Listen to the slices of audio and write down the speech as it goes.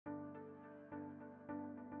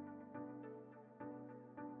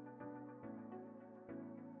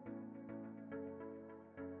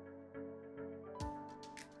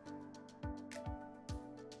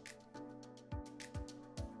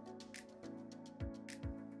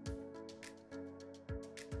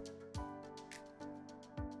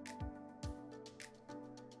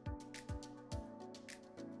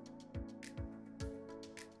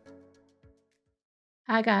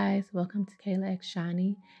Hi guys, welcome to Kayla x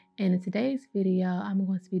Shonie. And in today's video, I'm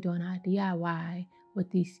going to be doing a DIY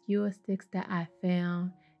with these skewer sticks that I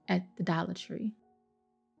found at the Dollar Tree.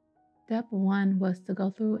 Step one was to go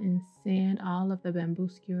through and sand all of the bamboo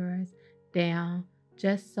skewers down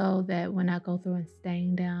just so that when I go through and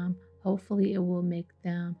stain them, hopefully it will make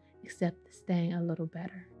them accept the stain a little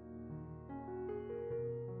better.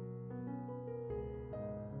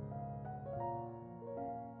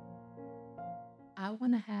 I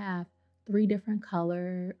want to have 3 different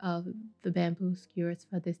color of the bamboo skewers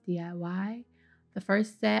for this DIY. The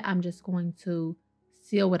first set, I'm just going to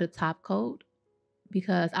seal with a top coat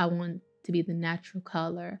because I want to be the natural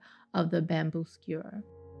color of the bamboo skewer.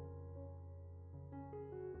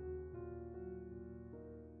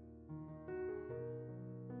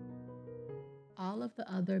 All of the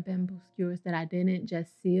other bamboo skewers that I didn't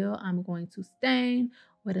just seal, I'm going to stain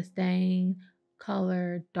with a stain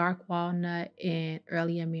color dark walnut and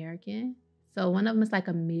early American. So one of them is like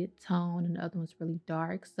a mid-tone and the other one's really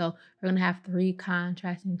dark. So we're going to have 3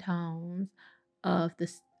 contrasting tones of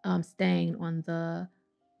the stain on the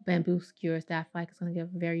bamboo skewers that I feel like is going to give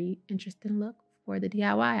a very interesting look for the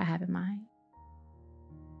DIY I have in mind.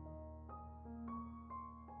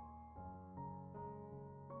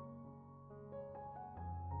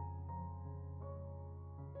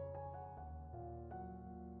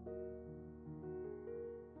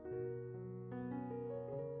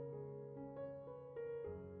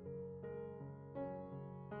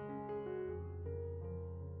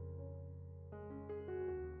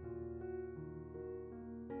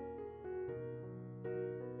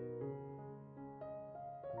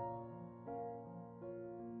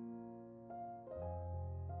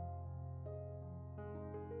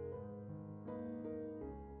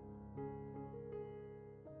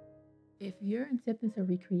 If you're attempting to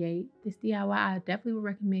recreate this DIY, I definitely would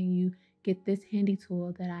recommend you get this handy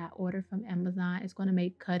tool that I ordered from Amazon. It's going to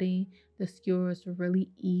make cutting the skewers really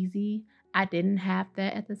easy. I didn't have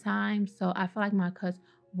that at the time, so I feel like my cuts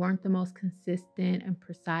weren't the most consistent and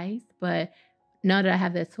precise. But now that I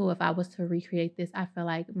have that tool, if I was to recreate this, I feel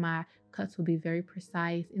like my cuts will be very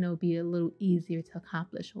precise and it'll be a little easier to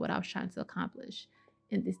accomplish what I was trying to accomplish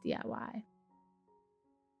in this DIY.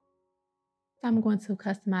 I'm going to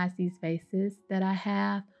customize these vases that I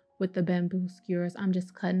have with the bamboo skewers. I'm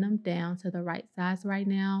just cutting them down to the right size right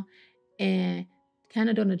now and kind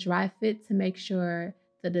of doing a dry fit to make sure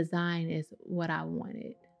the design is what I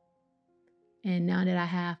wanted. And now that I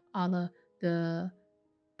have all of the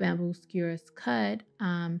bamboo skewers cut,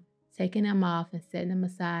 I'm taking them off and setting them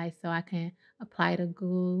aside so I can apply the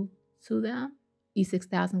glue to them.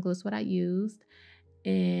 E6000 glue is what I used,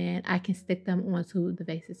 and I can stick them onto the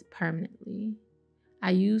vases permanently. I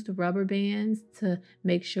used rubber bands to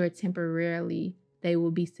make sure temporarily they will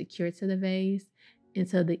be secured to the vase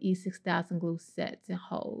until the E6000 glue sets and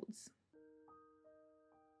holds.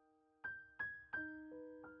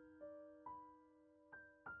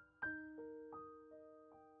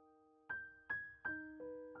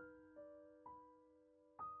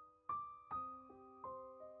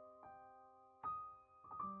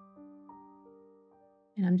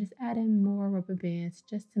 And I'm just adding more rubber bands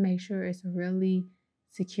just to make sure it's really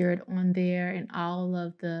secured on there and all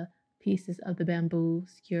of the pieces of the bamboo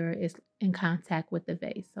skewer is in contact with the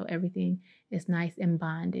vase. So everything is nice and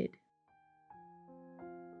bonded.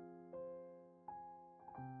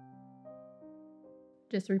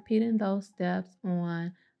 Just repeating those steps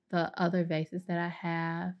on the other vases that I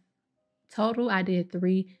have. Total, I did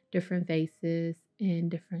 3 different vases in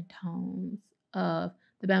different tones of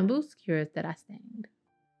the bamboo skewers that I stained.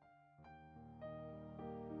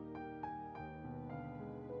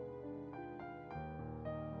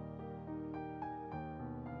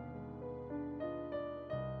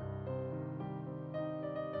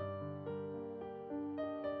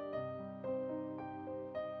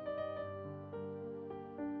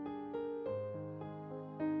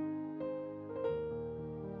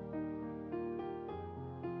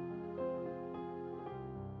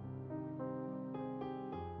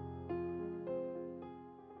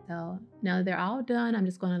 So now they're all done. I'm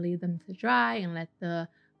just going to leave them to dry and let the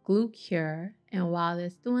glue cure. And while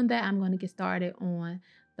it's doing that, I'm going to get started on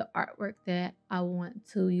the artwork that I want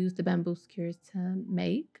to use the bamboo skewers to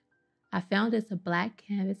make. I found this a black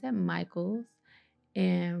canvas at Michael's.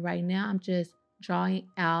 And right now I'm just drawing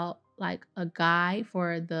out like a guide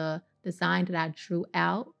for the design that I drew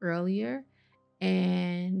out earlier.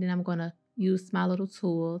 And then I'm going to use my little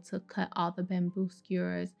tool to cut all the bamboo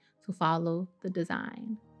skewers to follow the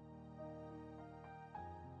design.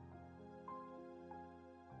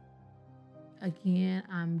 Again,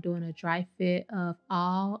 I'm doing a dry fit of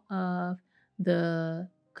all of the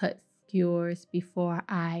cut skewers before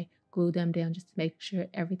I glue them down just to make sure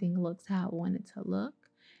everything looks how I want it to look.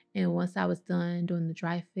 And once I was done doing the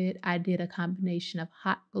dry fit, I did a combination of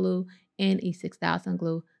hot glue and E6000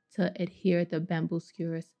 glue to adhere the bamboo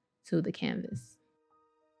skewers to the canvas.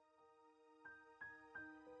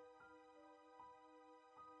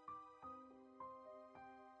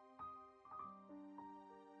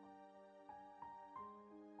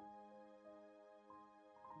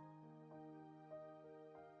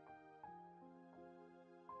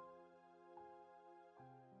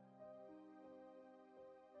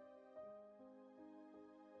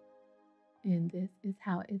 And this is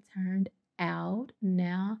how it turned out.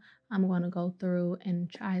 Now I'm going to go through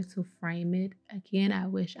and try to frame it. Again, I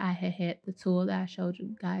wish I had had the tool that I showed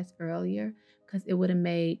you guys earlier because it would have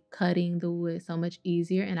made cutting the wood so much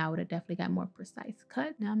easier and I would have definitely got more precise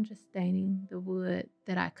cut. Now I'm just staining the wood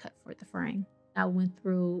that I cut for the frame. I went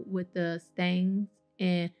through with the stains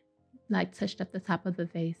and like touched up the top of the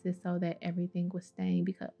vases so that everything was stained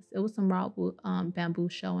because it was some raw wood, bamboo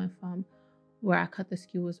showing from where I cut the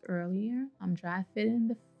skewers earlier. I'm dry fitting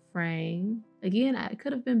the frame. Again, I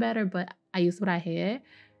could have been better, but I used what I had.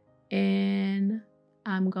 And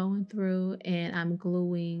I'm going through and I'm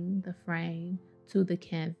gluing the frame to the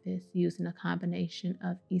canvas using a combination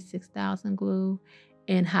of E6000 glue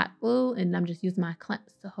and hot glue. And I'm just using my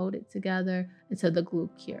clamps to hold it together until the glue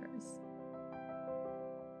cures.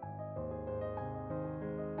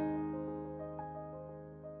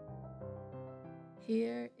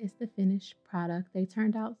 Here is the finished product. They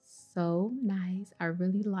turned out so nice. I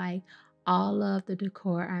really like all of the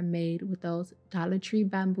decor I made with those Dollar Tree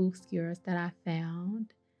bamboo skewers that I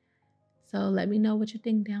found. So let me know what you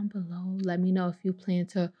think down below. Let me know if you plan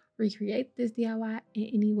to recreate this DIY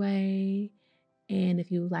in any way. And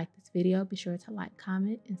if you like this video, be sure to like,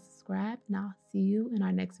 comment, and subscribe. And I'll see you in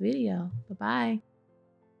our next video. Bye-bye.